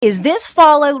Is this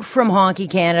fallout from Hockey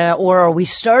Canada, or are we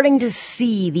starting to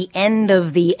see the end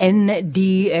of the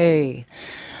NDA?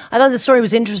 I thought the story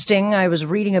was interesting. I was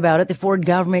reading about it. The Ford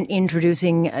government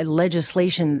introducing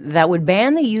legislation that would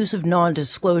ban the use of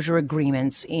non-disclosure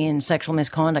agreements in sexual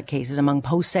misconduct cases among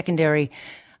post-secondary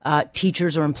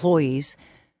teachers or employees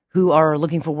who are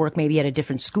looking for work maybe at a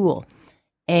different school.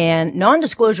 And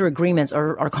non-disclosure agreements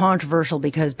are controversial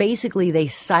because basically they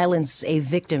silence a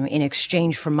victim in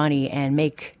exchange for money and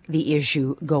make the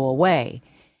issue go away.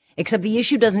 Except the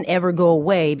issue doesn't ever go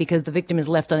away because the victim is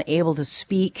left unable to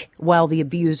speak while the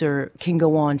abuser can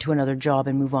go on to another job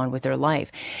and move on with their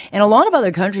life. And a lot of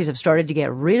other countries have started to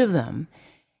get rid of them.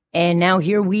 And now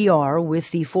here we are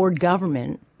with the Ford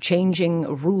government changing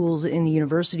rules in the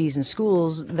universities and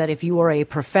schools that if you are a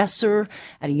professor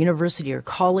at a university or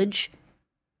college,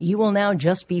 you will now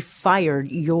just be fired,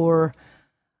 your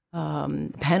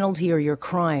penalty or your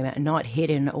crime not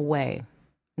hidden away.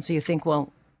 And so you think,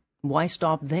 well, why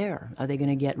stop there? Are they going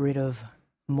to get rid of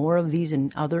more of these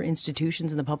in other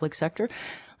institutions in the public sector?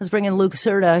 Let's bring in Luke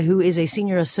Serta, who is a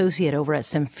senior associate over at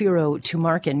Samfiru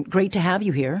Tumarkin. Great to have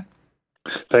you here.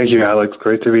 Thank you, Alex.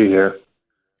 Great to be here.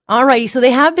 All righty. So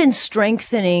they have been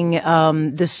strengthening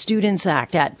the Students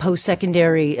Act at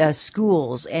post-secondary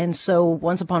schools. And so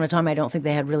once upon a time, I don't think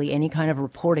they had really any kind of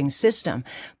reporting system.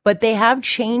 But they have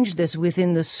changed this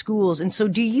within the schools. And so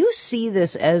do you see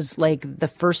this as like the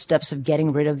first steps of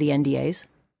getting rid of the NDAs?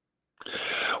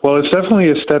 Well, it's definitely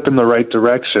a step in the right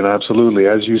direction, absolutely.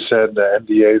 As you said, the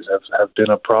NDAs have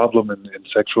been a problem in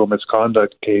sexual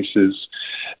misconduct cases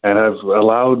and have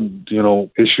allowed,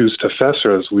 issues to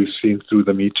fester, as we've seen through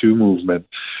the Me Too movement.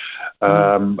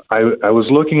 I was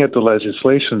looking at the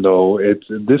legislation, though.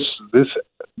 This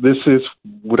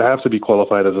would have to be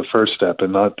qualified as a first step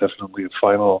and not definitely a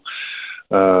final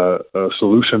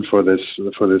solution for this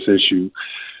issue.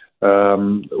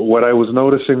 What I was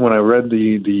noticing when I read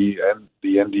the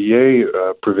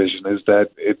NDA provision is that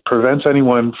it prevents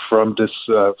anyone from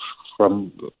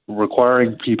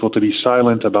requiring people to be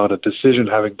silent about a decision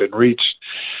having been reached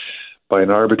by an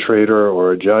arbitrator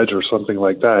or a judge or something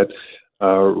like that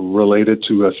related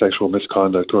to a sexual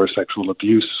misconduct or a sexual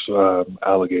abuse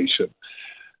allegation.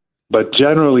 But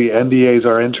generally, NDAs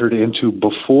are entered into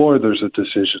before there's a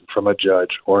decision from a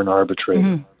judge or an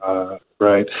arbitrator,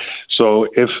 right? So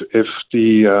if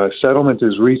the settlement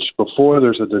is reached before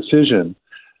there's a decision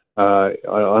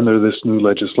under this new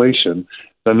legislation,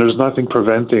 then there's nothing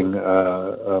preventing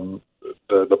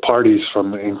the parties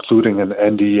from including an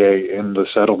NDA in the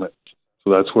settlement.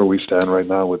 So that's where we stand right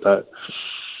now with that.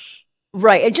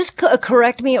 Right. And just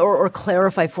correct me or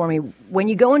clarify for me, when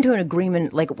you go into an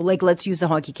agreement, like let's use the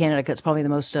Hockey Canada, because it's probably the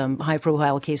most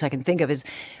high-profile case I can think of, is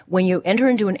when you enter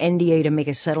into an NDA to make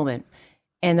a settlement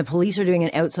and the police are doing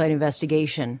an outside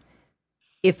investigation,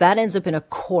 if that ends up in a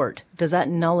court, does that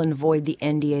null and void the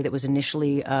NDA that was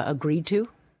initially agreed to?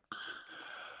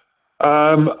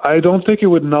 I don't think it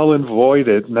would null and void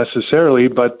it necessarily,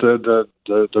 but the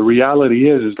reality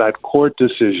is that court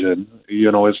decision,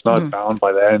 is not bound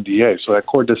by the NDA. So that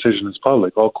court decision is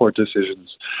public. All court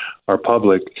decisions are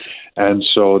public, and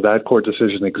so that court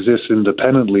decision exists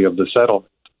independently of the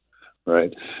settlement,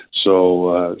 right?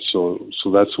 So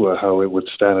that's how it would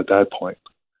stand at that point.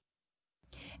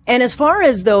 And as far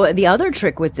as, though, the other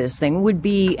trick with this thing would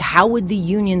be, how would the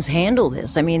unions handle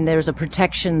this? I mean, there's a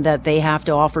protection that they have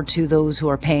to offer to those who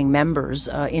are paying members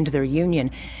into their union.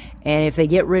 And if they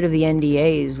get rid of the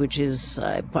NDAs, which is,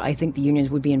 I think the unions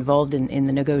would be involved in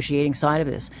the negotiating side of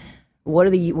this, where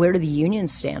do the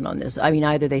unions stand on this? I mean,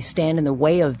 either they stand in the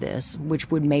way of this,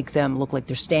 which would make them look like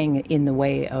they're staying in the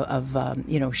way of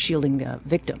shielding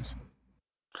victims.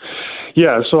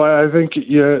 Yeah, so I think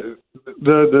the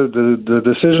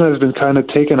decision has been kind of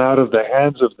taken out of the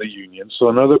hands of the union. So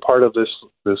another part of this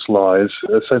law is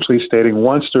essentially stating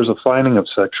once there's a finding of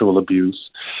sexual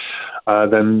abuse,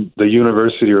 then the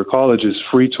university or college is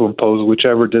free to impose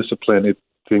whichever discipline it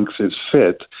thinks is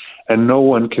fit, and no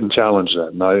one can challenge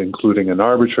that, not including an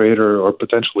arbitrator or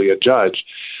potentially a judge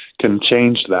can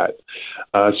change that.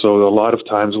 So a lot of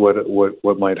times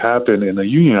what might happen in a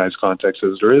unionized context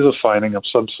is there is a finding of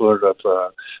some sort of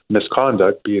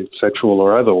misconduct, be it sexual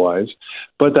or otherwise,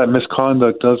 but that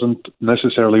misconduct doesn't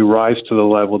necessarily rise to the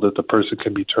level that the person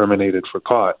can be terminated for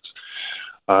cause.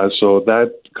 So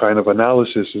that kind of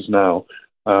analysis is now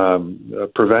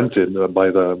prevented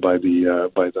by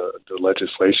the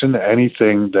legislation.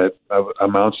 Anything that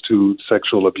amounts to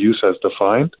sexual abuse as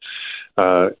defined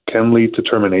can lead to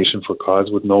termination for cause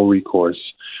with no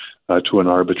recourse to an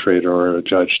arbitrator or a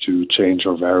judge to change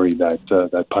or vary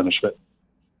that punishment.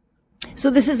 So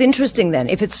this is interesting then.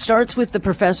 If it starts with the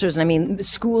professors, and I mean,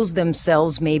 schools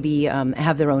themselves maybe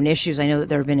have their own issues. I know that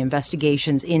there have been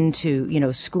investigations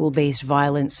into, school-based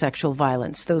violence, sexual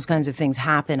violence, those kinds of things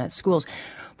happen at schools.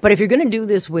 But if you're going to do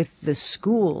this with the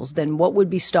schools, then what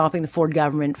would be stopping the Ford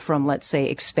government from, let's say,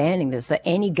 expanding this, that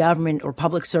any government or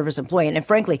public service employee, and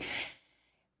frankly,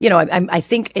 I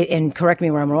think, and correct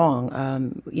me where I'm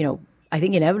wrong, I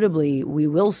think inevitably we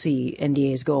will see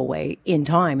NDAs go away in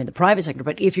time in the private sector.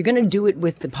 But if you're going to do it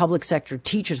with the public sector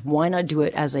teachers, why not do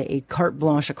it as a carte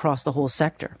blanche across the whole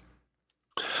sector?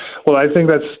 Well, I think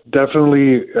that's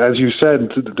definitely, as you said,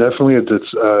 definitely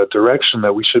a direction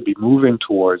that we should be moving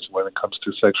towards when it comes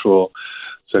to sexual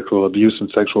abuse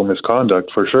and sexual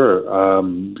misconduct, for sure.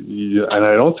 And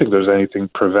I don't think there's anything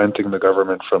preventing the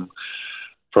government from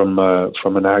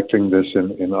enacting this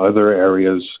in other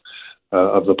areas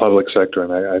of the public sector,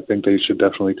 and I think they should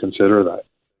definitely consider that.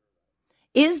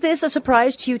 Is this a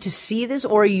surprise to you to see this,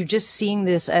 or are you just seeing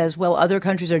this as, well, other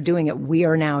countries are doing it, we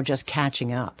are now just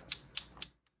catching up?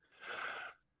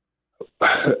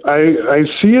 I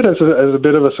see it as a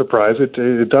bit of a surprise.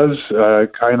 It does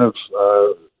kind of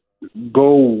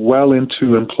go well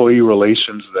into employee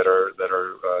relations that are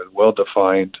well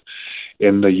defined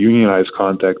in the unionized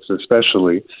context,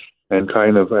 especially, and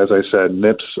kind of, as I said,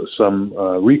 nips some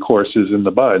recourses in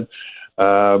the bud.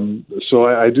 So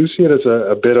I do see it as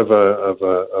a bit of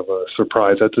a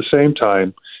surprise. At the same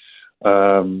time,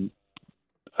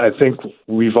 I think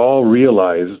we've all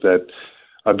realized that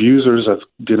abusers have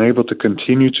been able to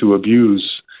continue to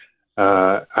abuse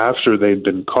after they've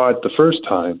been caught the first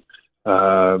time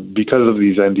because of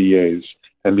these NDAs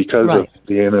and because of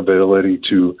the inability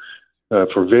to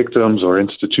for victims or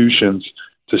institutions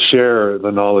to share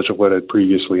the knowledge of what had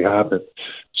previously happened.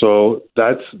 So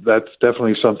that's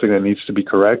definitely something that needs to be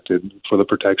corrected for the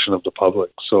protection of the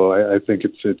public. So I think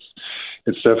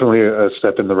it's definitely a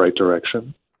step in the right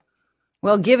direction.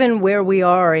 Well, given where we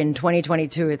are in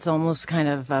 2022, it's almost kind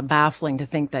of baffling to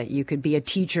think that you could be a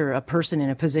teacher, a person in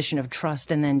a position of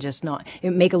trust, and then just not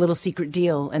make a little secret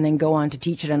deal and then go on to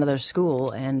teach at another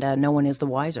school, and no one is the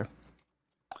wiser.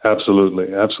 Absolutely.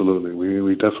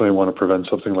 We definitely want to prevent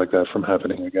something like that from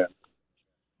happening again.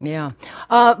 Yeah.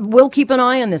 We'll keep an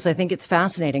eye on this. I think it's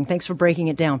fascinating. Thanks for breaking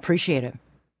it down. Appreciate it.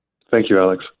 Thank you,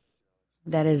 Alex.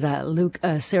 That is Luc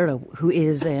Serra, who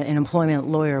is an employment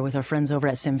lawyer with our friends over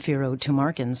at Samfiru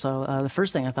Tumarkin. So the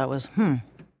first thing I thought was,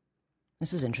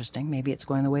 this is interesting. Maybe it's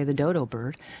going the way of the dodo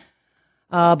bird.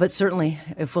 But certainly,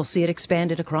 if we'll see it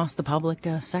expanded across the public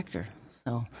sector.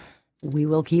 So we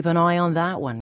will keep an eye on that one.